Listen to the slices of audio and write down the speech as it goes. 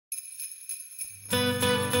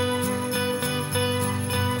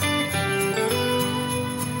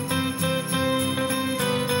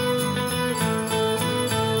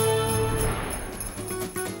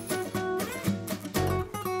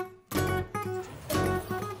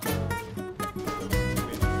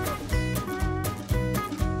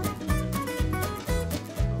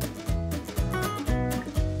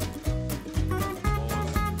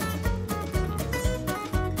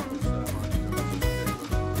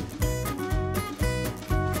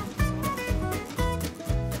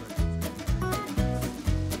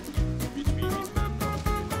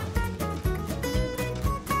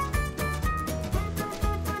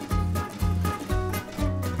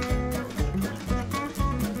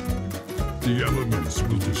The elements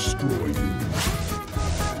will destroy you.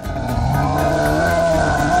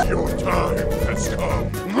 Your time has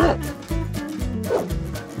come.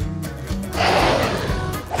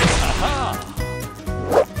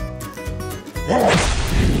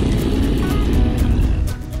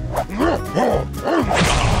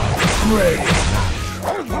 Great.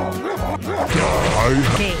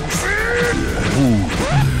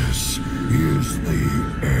 This is the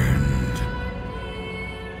end.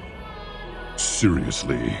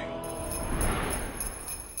 Seriously.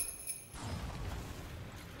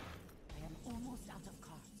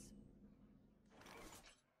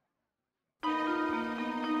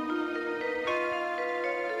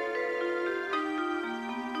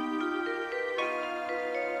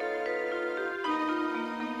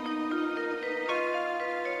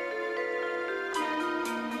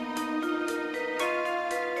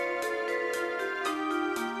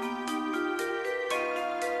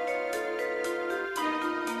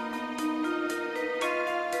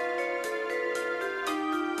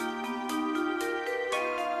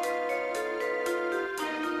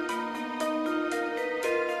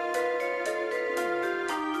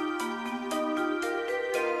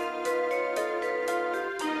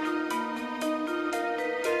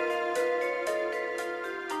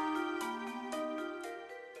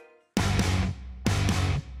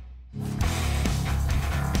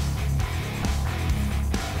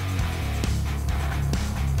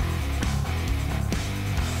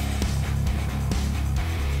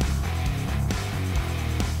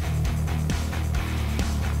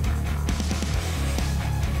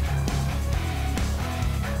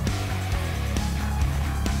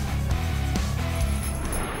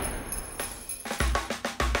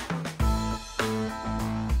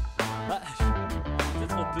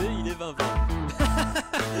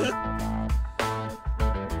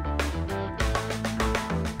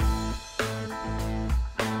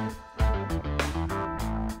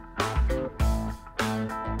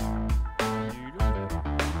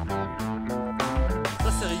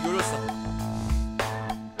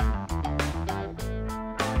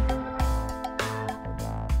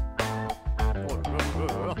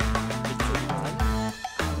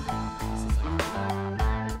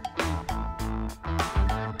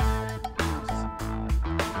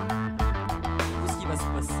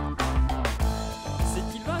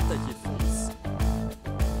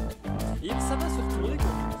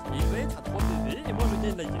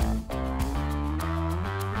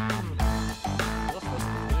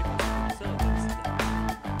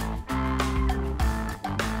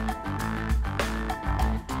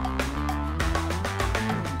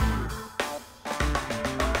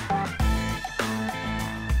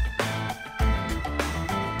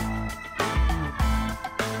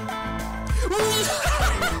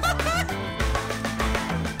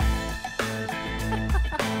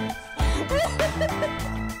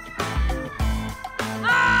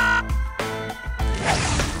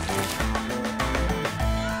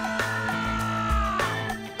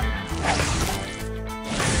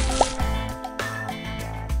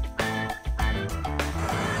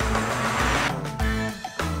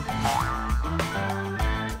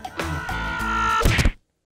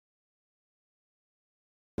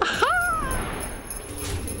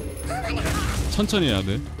 천천히 해야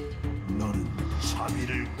돼.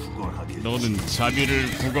 너는 자비를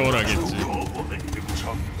구걸하겠지.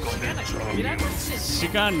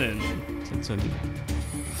 시간은 천천히.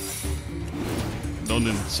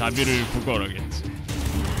 너는 자비를 구걸하겠지.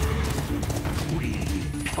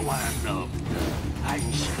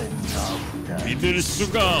 믿을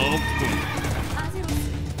수가 없군.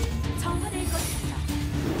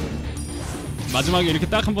 마지막에 이렇게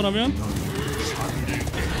딱 한 번 하면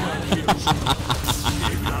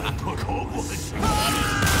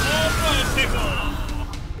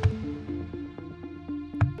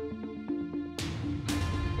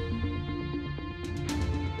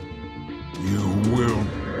You will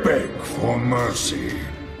beg for mercy,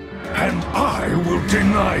 and I will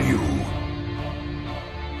deny you.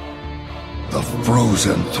 The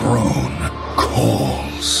frozen throne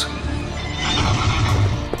calls.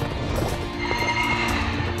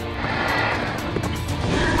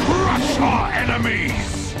 Crush our enemies!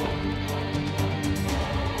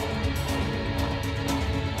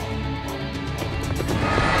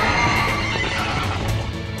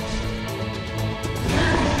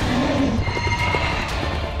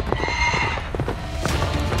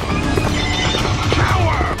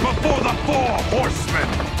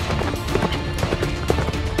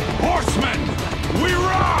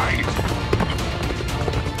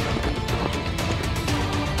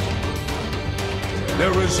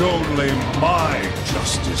 There is only my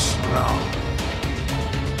justice now.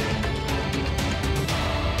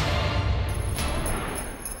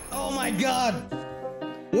 my god!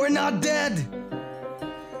 We're not dead!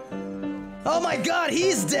 Oh my god,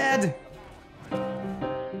 he's dead!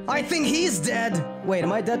 I think he's dead! Wait,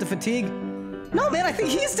 am I dead to fatigue? No, man, I think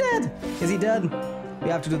he's dead! Is he dead? We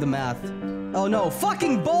have to do the math. Oh no,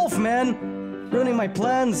 fucking both, man! Ruining my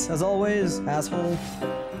plans, as always, asshole.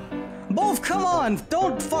 Both, come on!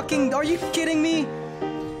 Don't fucking... Are you kidding me?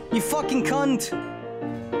 You fucking cunt!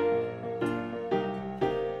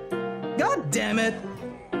 God damn it!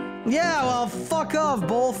 Yeah, well, fuck off,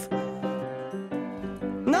 both.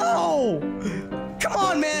 No! Come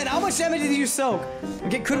on, man! How much damage did you soak?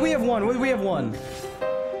 Okay, could we have won? Would we have won?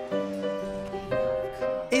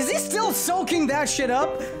 Is he still soaking that shit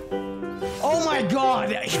up? Oh my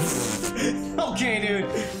god! Okay,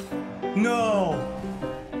 dude. No.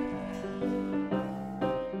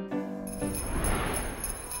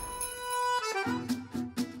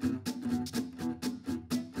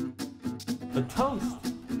 But Toast,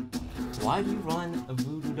 why do you run a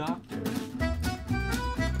voodoo doctor?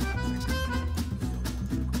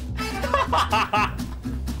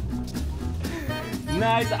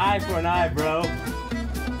 Nice eye for an eye, bro.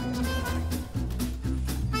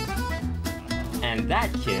 And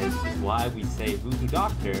that, kids, is why we say voodoo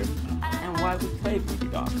doctor and why we play voodoo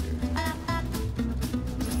doctor.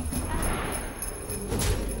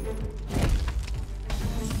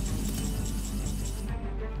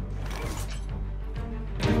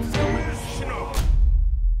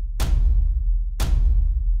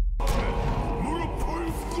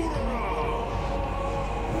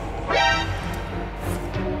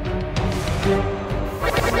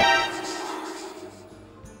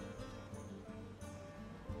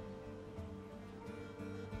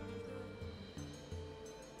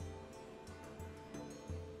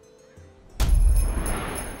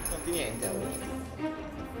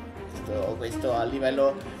 Questo a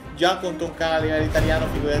livello già contro un canale a livello italiano,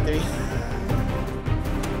 figuratevi.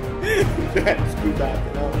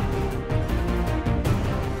 Scusate, no?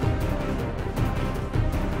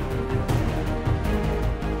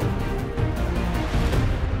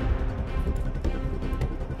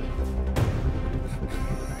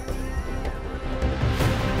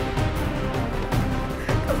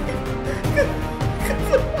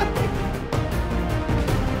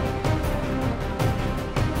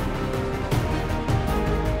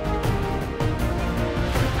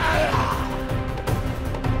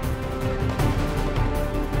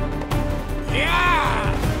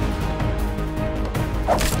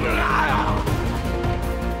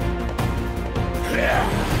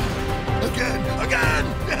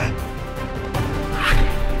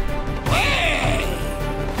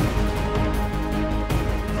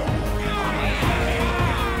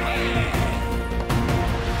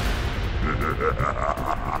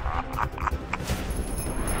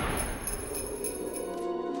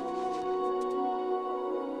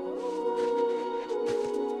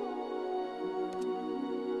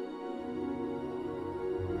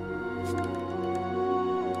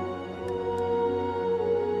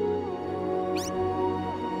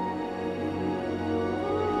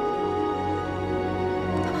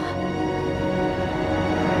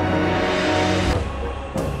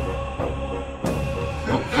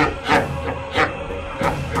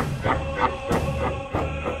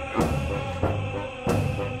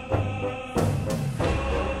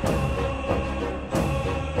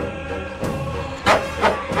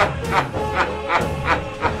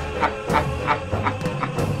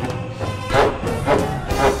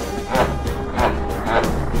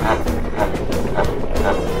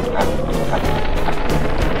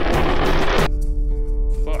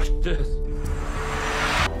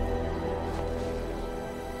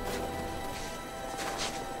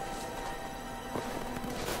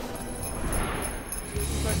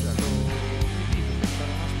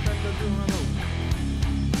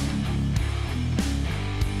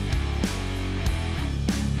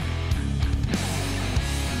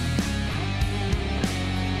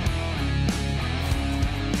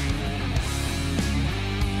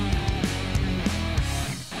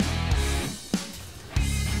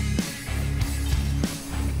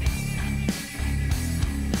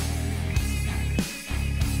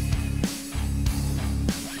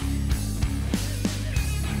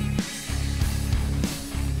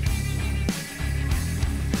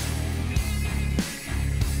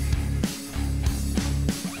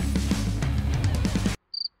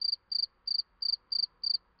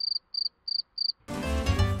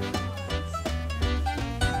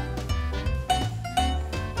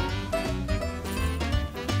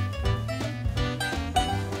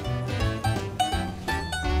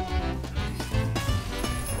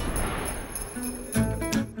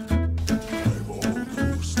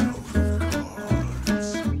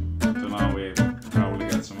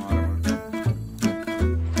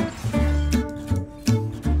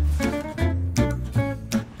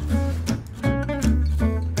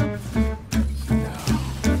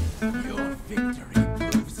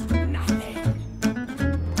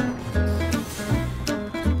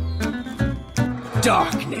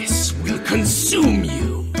 darkness will consume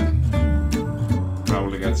you.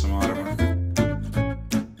 Probably got some armor.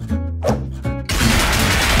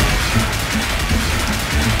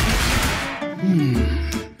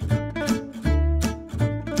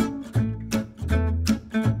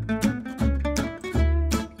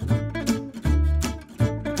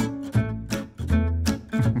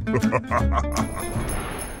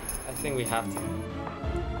 I think we have to.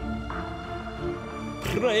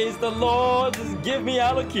 Praise the Lord! Just give me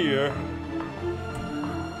out of here.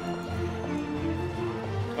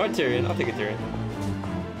 Or Tyrion, I'll take a Tyrion.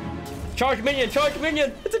 Charge minion! Charge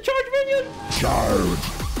minion! It's a charge minion! Charge!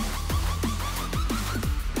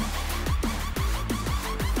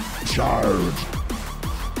 Charge!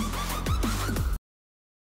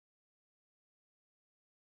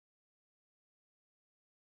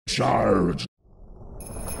 Charge!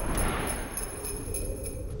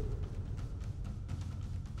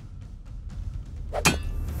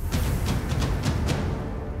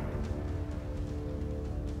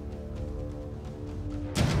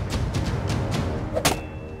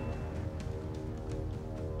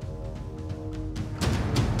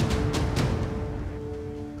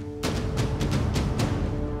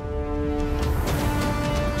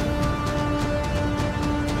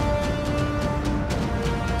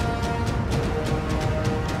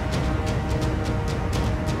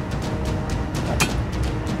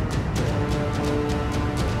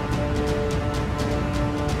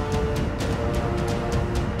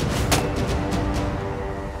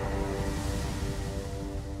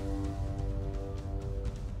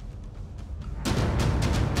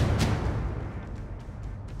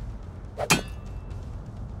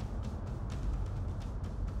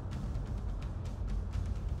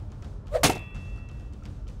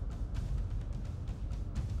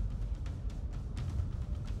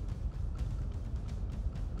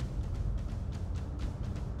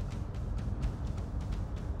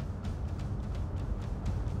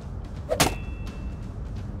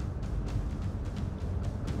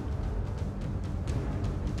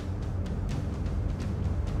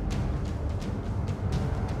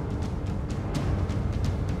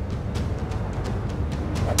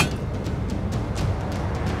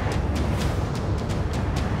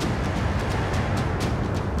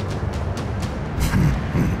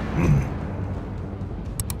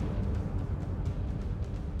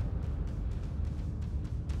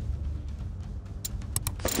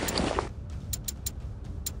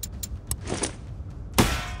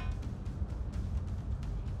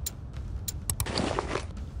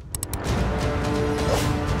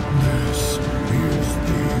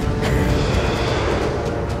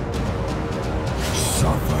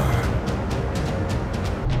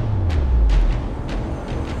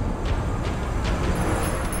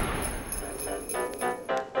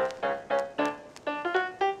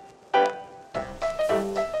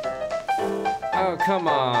 Come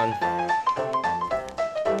on.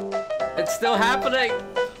 It's still happening.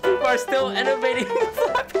 People are still innovating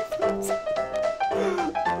Flappy Birds.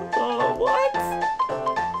 Oh, what?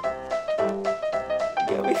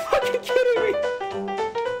 You gotta be fucking kidding me.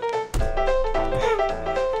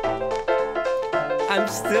 I'm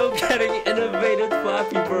still getting innovated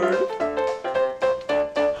Flappy Bird.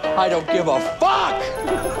 I don't give a fuck!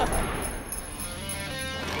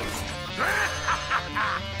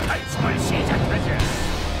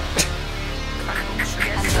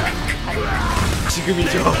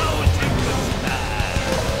 지금이죠.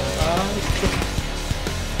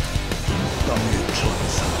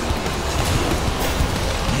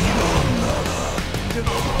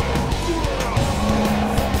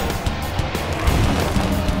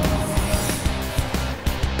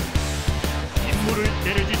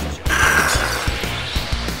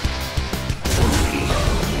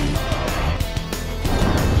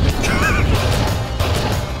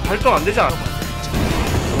 발동 안 되지 않아?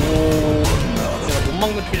 오, 제가 못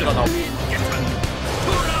막는 필드가 나오고.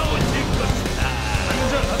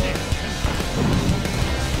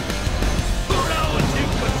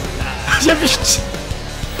 야 미친.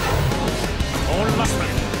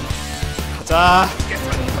 가자.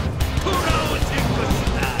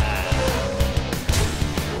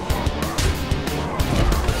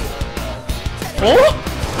 어?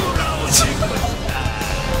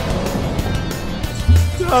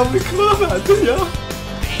 야, 우리 그만하면 안 되냐?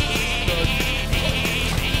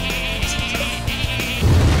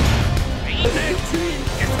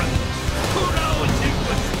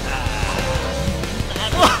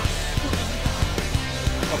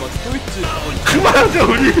 또 있지. 그만하자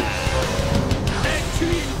우리.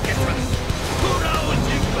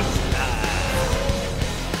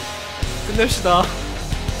 끝냅시다.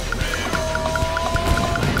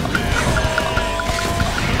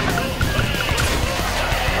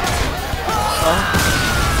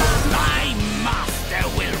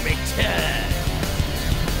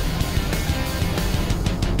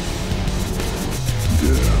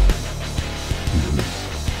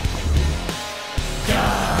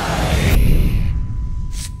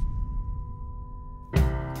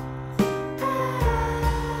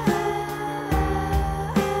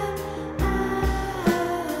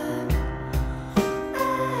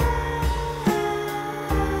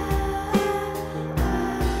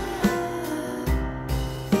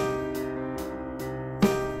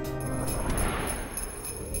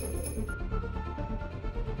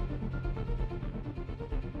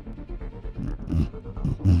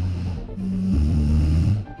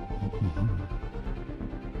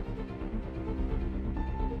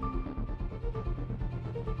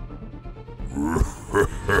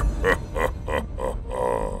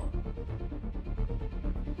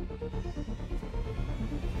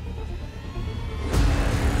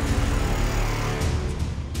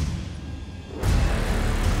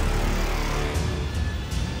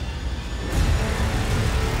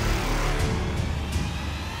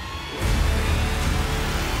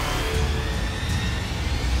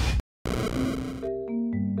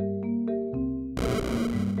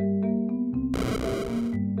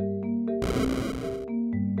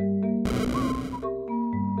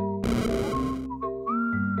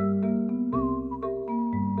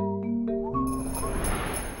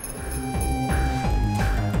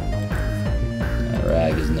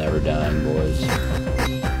 never dying, boys.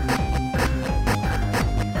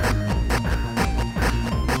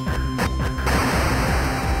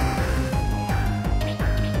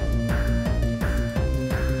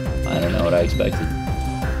 I don't know what I expected.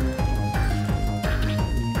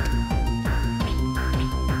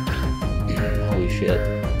 Holy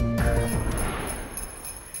shit.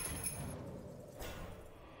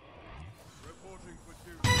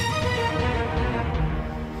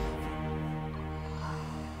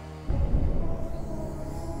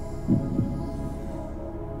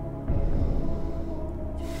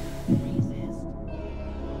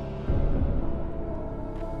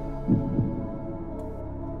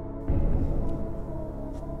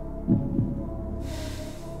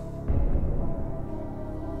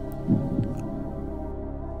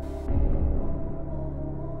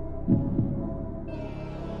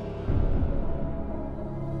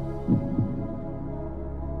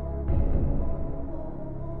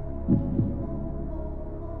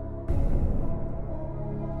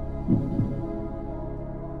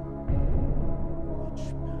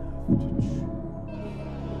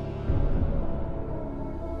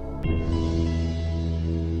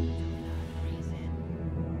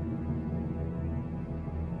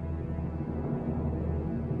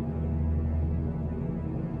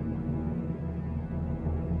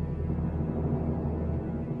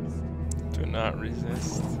 Do not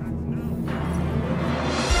resist.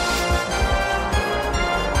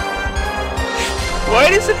 Why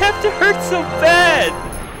does it have to hurt so bad?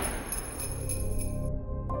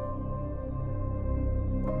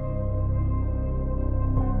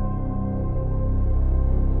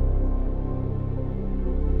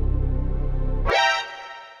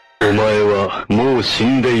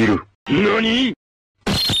 NANI?!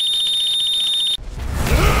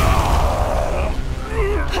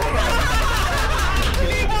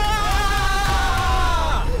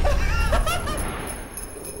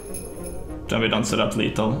 We don't set up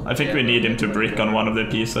lethal. I think we need him to brick on one of the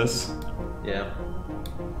pieces. Yeah.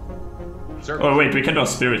 Oh wait, we can do a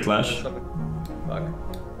Spirit Lash. Fuck.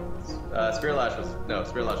 Spirit Lash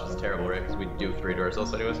was terrible, right? Because we do 3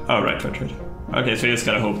 dorsals anyways. Oh right. Okay, so you just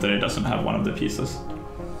gotta hope that it doesn't have one of the pieces.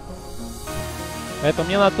 Поэтому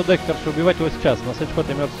мне надо туда, короче, убивать его сейчас. На следующий ход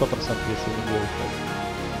имеет 100%, если не делаю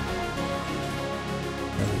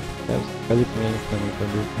сейчас. Калит меня никто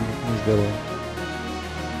не сделал.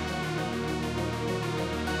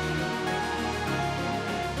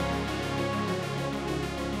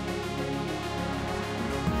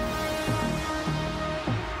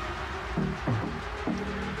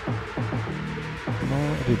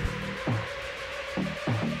 Рип.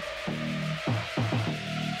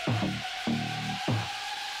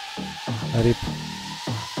 Рип.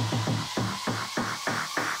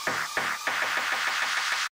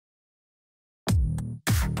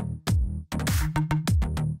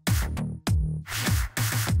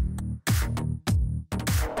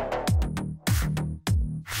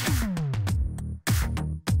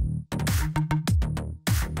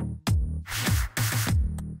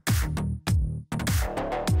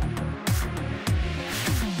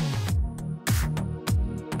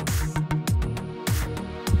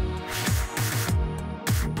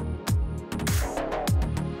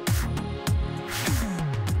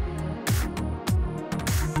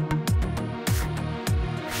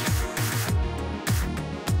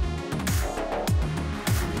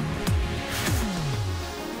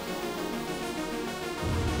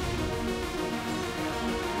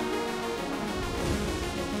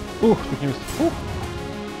 Ух, чуть не выступил. Ух.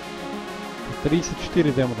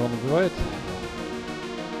 34 демеджа он убивает.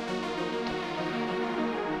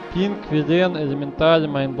 Пинг, Виден, Элементаль,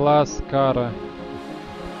 Майнбласт, Кара.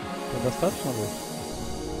 Это достаточно будет?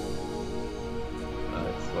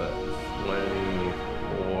 It's what?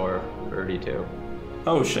 24, 32.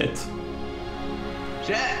 Oh shit.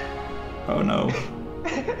 Shit! Oh no.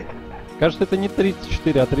 Кажется, это не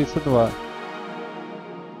 34, а 32.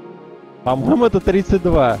 По-моему, это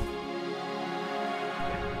 32.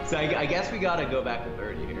 So I guess we gotta go back to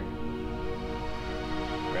 30 here.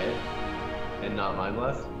 Right? And not Mind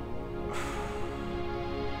Blast?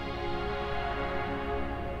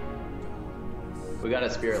 We gotta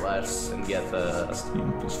Spirit Lash and get the...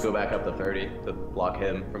 go back up to 30 to block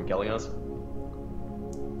him from killing us.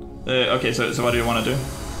 Okay, so what do you want to do?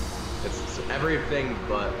 It's everything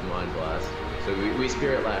but Mind Blast. So we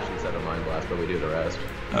Spirit Lash instead of Mind Blast, but we do the rest.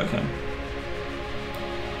 Okay.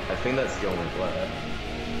 I think that's the only play.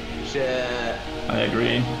 Shit. I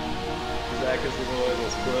agree. Zach is the boy,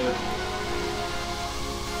 let's play.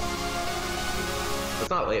 That's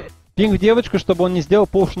not late. Пинг девочку, чтобы он не сделал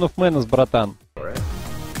Potion of Menace, братан. Alright.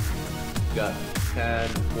 Got 10,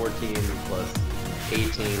 14 plus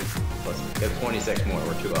 18 plus we have 26 more.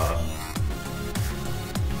 We're 2 off.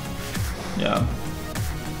 Yeah.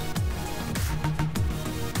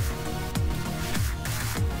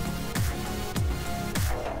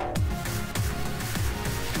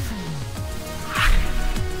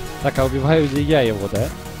 Так, а убиваю ли я его, да?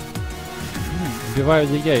 Убиваю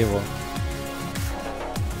ли я его?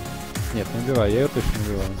 Нет, не убиваю, я его точно не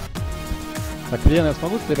убиваю. Так, Лена, я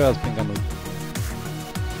смогу 4 раза пингануть?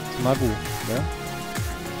 Смогу, да?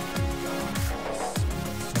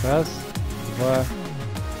 1, 2,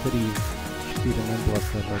 3, 4, 0,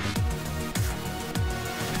 20 нажали.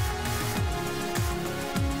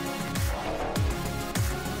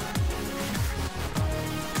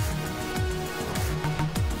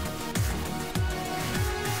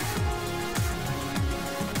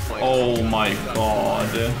 Oh my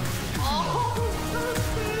god.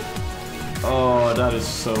 Oh, that is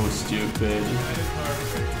so stupid.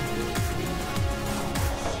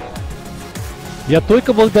 Я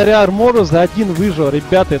только благодаря армору за 1 выжил,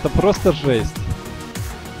 ребята, это просто жесть.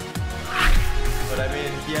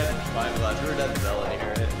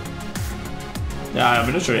 Yeah,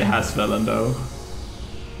 I'm not sure he has Velen though.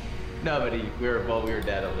 No, but we were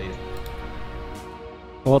dead at least.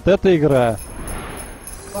 Вот эта игра.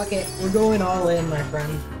 Fuck it, we're going all in, my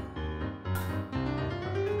friend.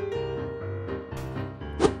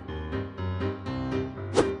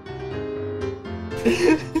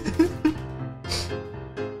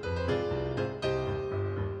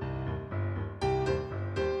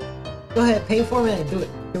 Go ahead, pay for it. Do it.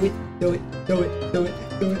 Do it. Do it. Do it. Do it.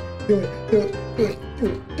 Do it. Do it. Do it. Do it. Do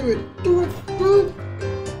it. Do it. Do it. Do it.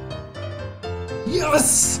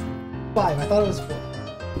 Yes! 5. I thought it was 4.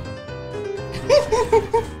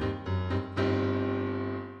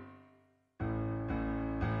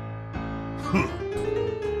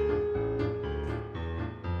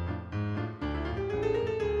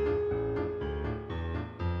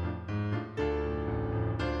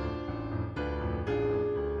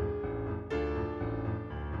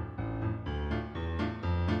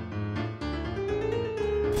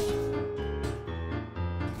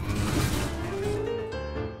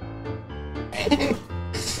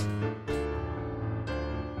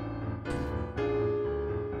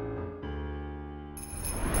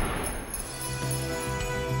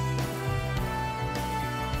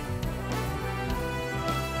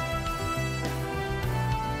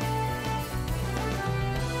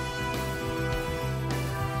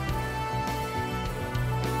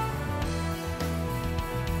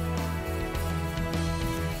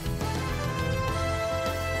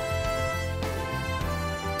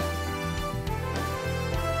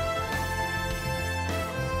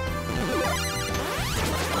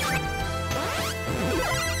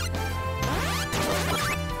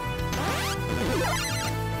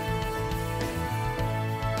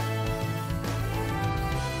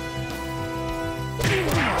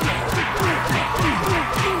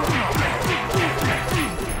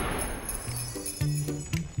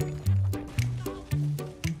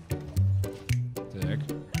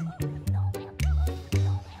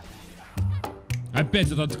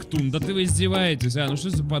 Опять этот ктун, да ты вы издеваетесь, а? Ну что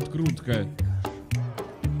за подкрутка?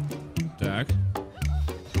 Так.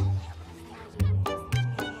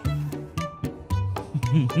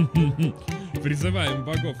 Призываем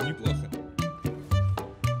богов, неплохо.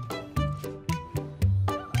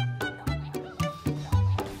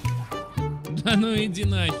 Да ну иди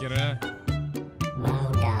нахер, а.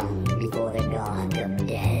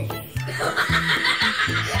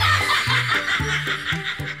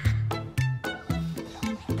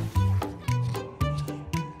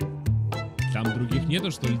 Там других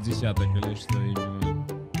нету, что ли, десяток или что именно?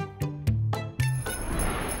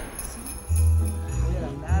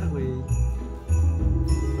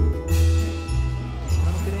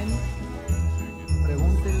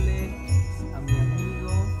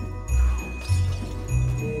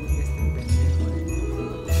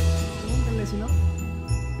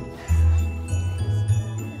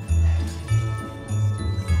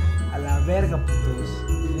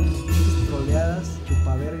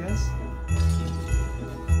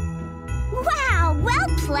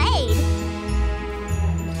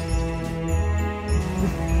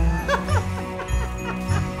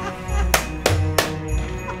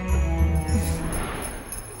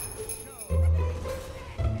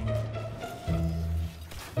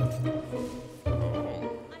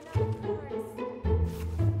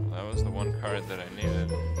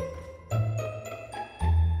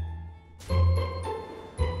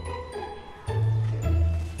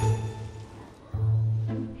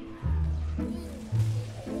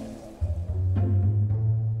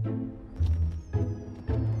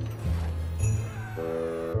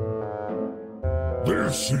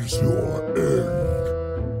 This is your end.